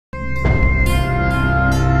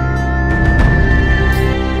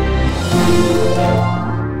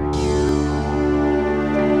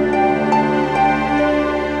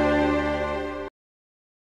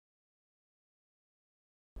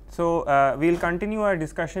So, we will continue our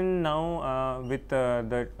discussion now with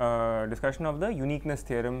the discussion of the uniqueness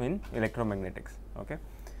theorem in electromagnetics. Okay.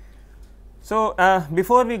 So,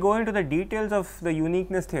 before we go into the details of the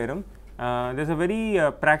uniqueness theorem, there is a very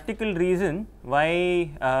practical reason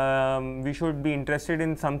why we should be interested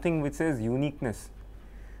in something which says uniqueness,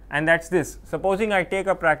 and that is this. Supposing I take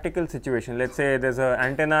a practical situation, let us say there is an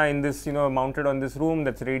antenna in this, mounted on this room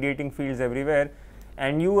that is radiating fields everywhere,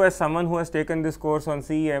 and you as someone who has taken this course on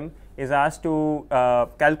CEM is asked to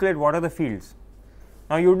calculate what are the fields.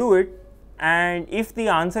 Now, you do it, and if the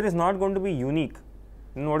answer is not going to be unique,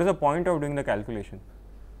 then what is the point of doing the calculation,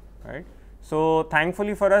 right? So,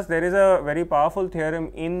 thankfully for us, there is a very powerful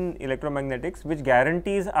theorem in electromagnetics which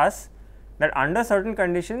guarantees us that under certain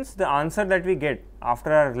conditions the answer that we get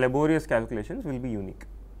after our laborious calculations will be unique.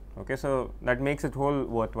 Okay. So, that makes it whole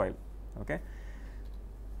worthwhile. Okay.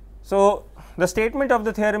 So, the statement of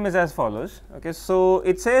the theorem is as follows. Okay. So,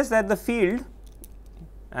 it says that the field,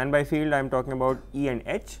 and by field I am talking about E and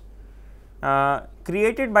H,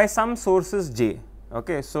 created by some sources J.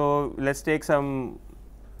 Okay. So, let us take some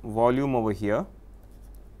volume over here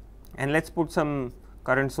and let us put some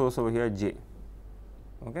current source over here J,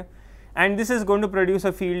 okay, and this is going to produce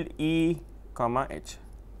a field E comma H.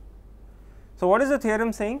 So, what is the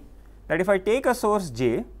theorem saying? That if I take a source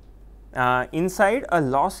J inside a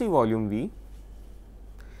lossy volume V,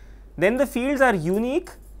 then the fields are unique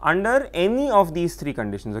under any of these three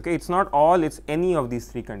conditions. Okay. It is not all, it is any of these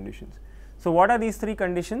three conditions. So, what are these three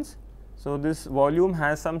conditions? So, this volume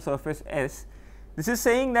has some surface S. This is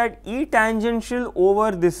saying that E tangential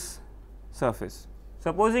over this surface.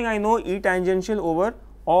 Supposing I know E tangential over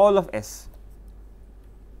all of S.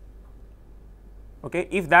 Okay.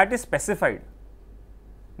 If that is specified,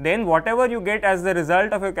 then whatever you get as the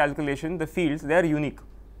result of your calculation, the fields, they are unique.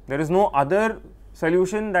 There is no other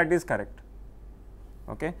solution that is correct.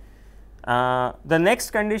 Okay. The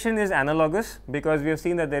next condition is analogous, because we have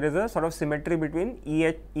seen that there is a sort of symmetry between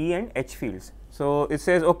E and H fields. So, it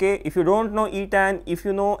says, okay, if you do not know E tan, if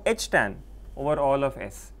you know H tan over all of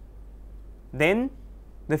S, then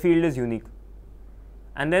the field is unique.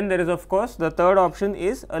 And then there is of course the third option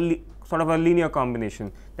is a sort of a linear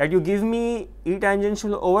combination, that you give me E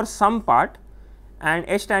tangential over some part and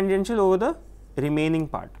H tangential over the remaining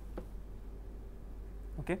part.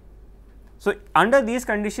 Okay. So, under these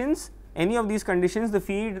conditions, any of these conditions, the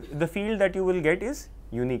field that you will get is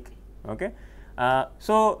unique. Okay.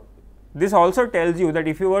 So, this also tells you that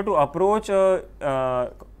if you were to approach a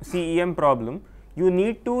CEM problem, you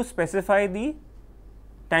need to specify the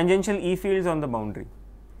tangential E fields on the boundary.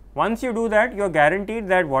 Once you do that, you are guaranteed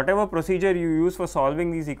that whatever procedure you use for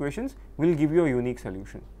solving these equations will give you a unique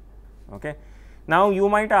solution. Okay. Now, you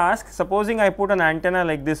might ask, supposing I put an antenna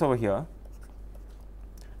like this over here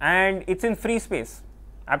and it is in free space,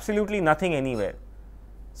 absolutely nothing anywhere.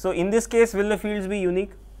 So, in this case, will the fields be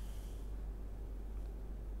unique?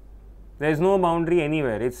 There is no boundary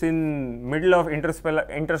anywhere, it is in middle of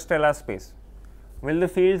interstellar space. Will the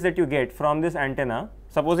fields that you get from this antenna,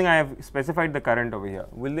 supposing I have specified the current over here,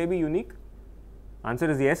 will they be unique?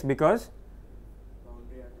 Answer is yes, because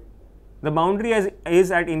the boundary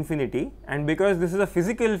is at infinity, and because this is a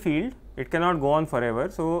physical field, it cannot go on forever.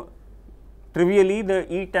 So, trivially the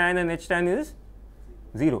E tan and H tan is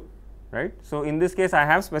 0, right. So, in this case I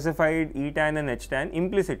have specified E tan and H tan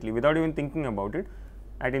implicitly without even thinking about it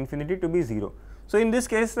at infinity to be 0. So, in this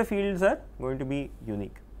case the fields are going to be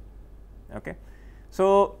unique. Okay.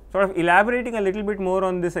 So, sort of elaborating a little bit more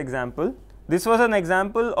on this example, this was an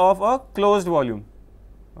example of a closed volume.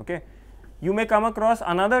 Okay. You may come across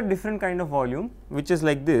another different kind of volume which is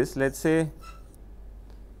like this. Let us say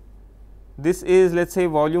this is, let us say,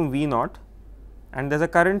 volume V naught, and there is a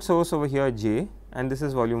current source over here J, and this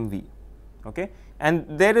is volume V. Okay. And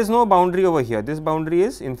there is no boundary over here, this boundary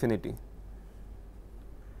is infinity,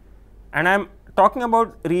 and I am talking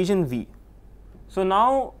about region V. So,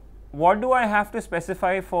 now what do I have to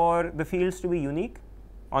specify for the fields to be unique?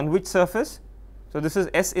 On which surface? So, this is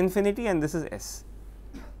S infinity and this is S.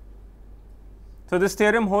 So, this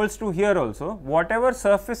theorem holds true here also, whatever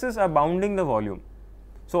surfaces are bounding the volume.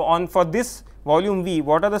 So, for this volume V,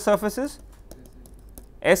 what are the surfaces?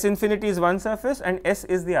 S infinity is one surface and S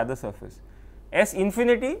is the other surface. S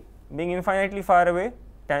infinity being infinitely far away,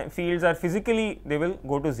 fields are physically, they will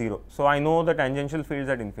go to 0. So, I know the tangential fields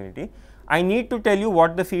at infinity. I need to tell you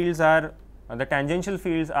what the fields are, the tangential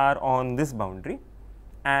fields are on this boundary,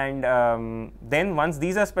 and then once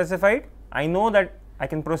these are specified, I know that I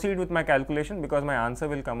can proceed with my calculation, because my answer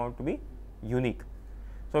will come out to be unique.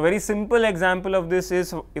 So, a very simple example of this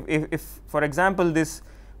is if for example, this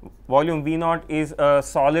volume V naught is a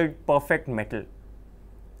solid perfect metal.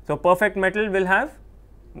 So, perfect metal will have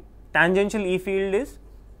tangential E field is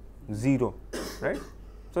 0, right.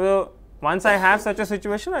 So, once I have such a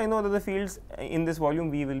situation, I know that the fields in this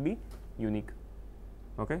volume V will be unique.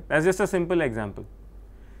 Okay, that is just a simple example.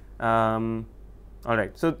 All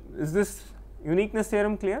right. So, is this uniqueness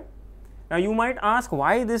theorem clear? Now, you might ask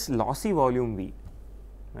why this lossy volume V,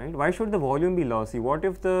 right? Why should the volume be lossy? What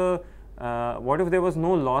if there was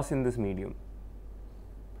no loss in this medium?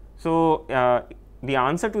 So, the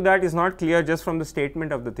answer to that is not clear just from the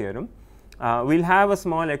statement of the theorem. We will have a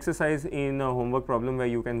small exercise in a homework problem where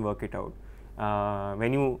you can work it out.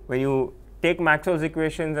 When you take Maxwell's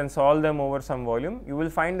equations and solve them over some volume, you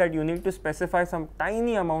will find that you need to specify some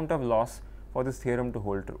tiny amount of loss for this theorem to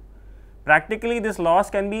hold true. Practically, this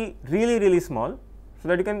loss can be really small, so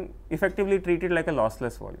that you can effectively treat it like a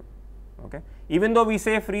lossless volume. Okay? Even though we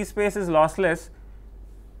say free space is lossless,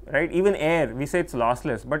 right, even air we say it is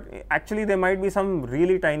lossless, but actually there might be some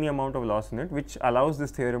really tiny amount of loss in it which allows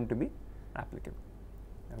this theorem to be applicable.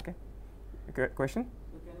 Okay? Question?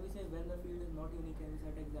 So, can we say when the field is not unique, can we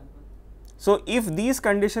set example? So, if these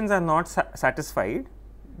conditions are not satisfied,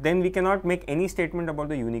 then we cannot make any statement about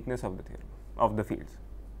the uniqueness of the theorem of the fields.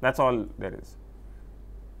 That is all there is.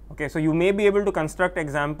 Okay, so, you may be able to construct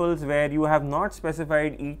examples where you have not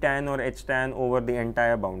specified E tan or H tan over the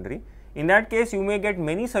entire boundary. In that case, you may get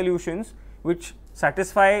many solutions which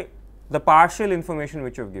satisfy the partial information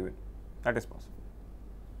which you have given. That is possible.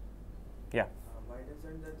 Yeah. Why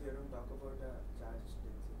doesn't the theorem talk about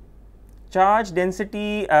Charge charge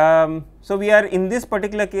density? density, so we are in this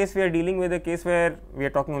particular case, we are dealing with a case where we are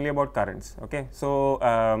talking only about currents. Okay, so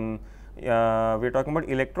we are talking about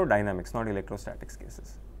electrodynamics, not electrostatics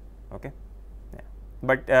cases. Okay, yeah,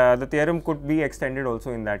 but the theorem could be extended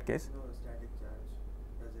also in that case. No, static charge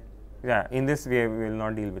doesn't. Yeah, in this we will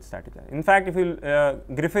not deal with static charge. In fact, if you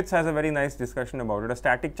Griffiths has a very nice discussion about it. A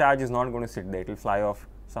static charge is not going to sit there; it will fly off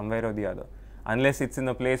somewhere or the other, unless it's in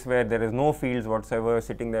a place where there is no fields whatsoever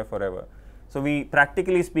sitting there forever. So, we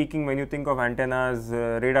practically speaking, when you think of antennas,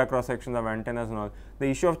 radar cross sections of antennas and all, the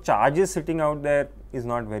issue of charges sitting out there is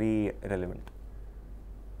not very relevant.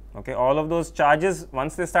 Okay, all of those charges,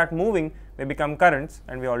 once they start moving, they become currents,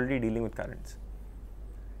 and we are already dealing with currents.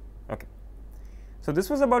 Okay. So, this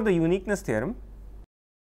was about the uniqueness theorem.